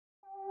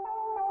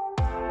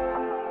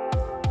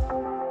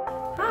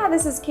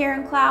this is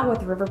Karen Cloud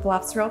with River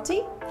Bluffs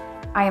Realty.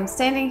 I am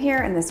standing here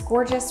in this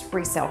gorgeous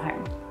resale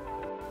home.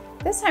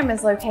 This home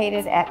is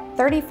located at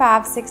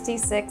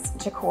 3566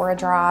 Chicora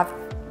Drive,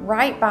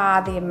 right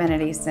by the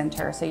amenity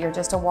center. So you're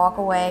just a walk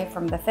away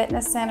from the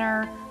fitness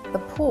center, the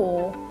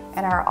pool,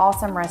 and our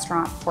awesome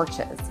restaurant,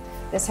 Porches.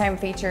 This home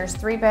features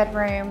 3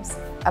 bedrooms,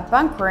 a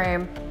bunk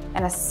room,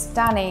 and a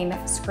stunning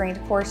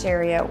screened porch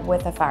area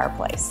with a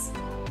fireplace.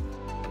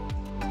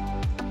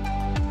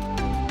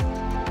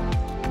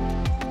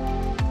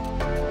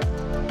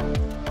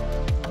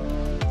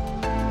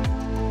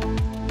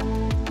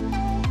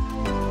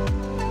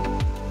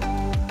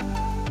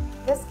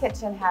 This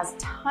kitchen has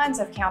tons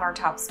of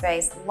countertop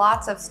space,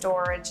 lots of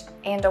storage,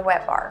 and a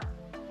wet bar.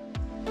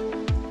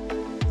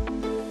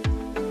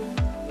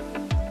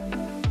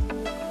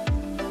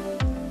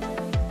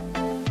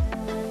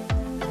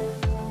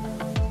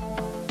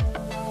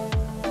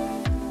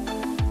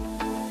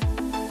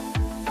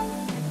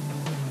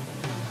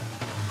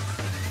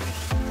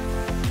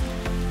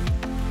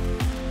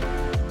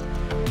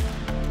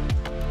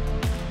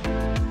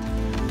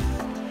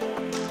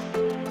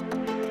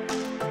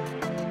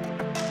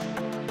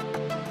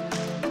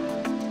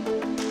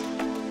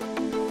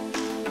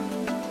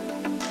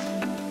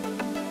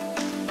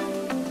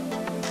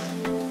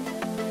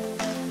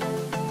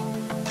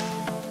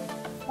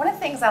 One of the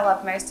things I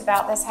love most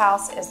about this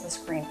house is the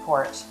screened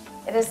porch.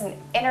 It is an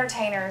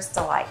entertainer's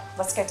delight.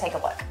 Let's go take a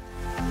look.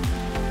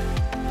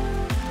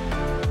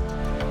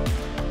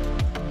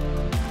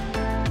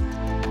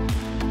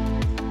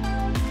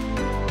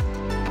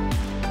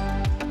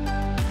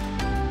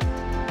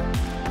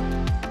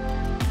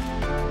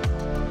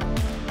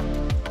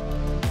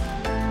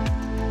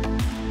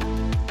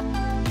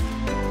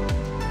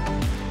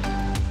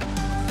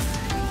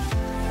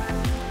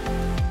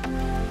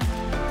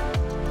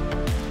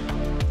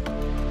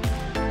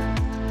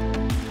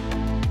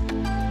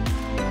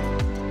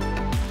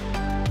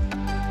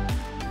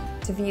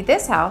 To view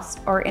this house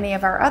or any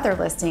of our other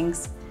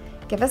listings,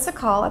 give us a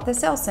call at the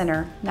sales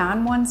center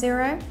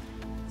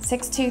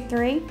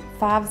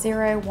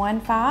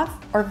 910-623-5015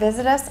 or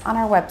visit us on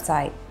our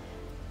website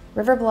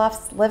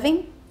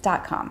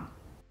riverbluffsliving.com.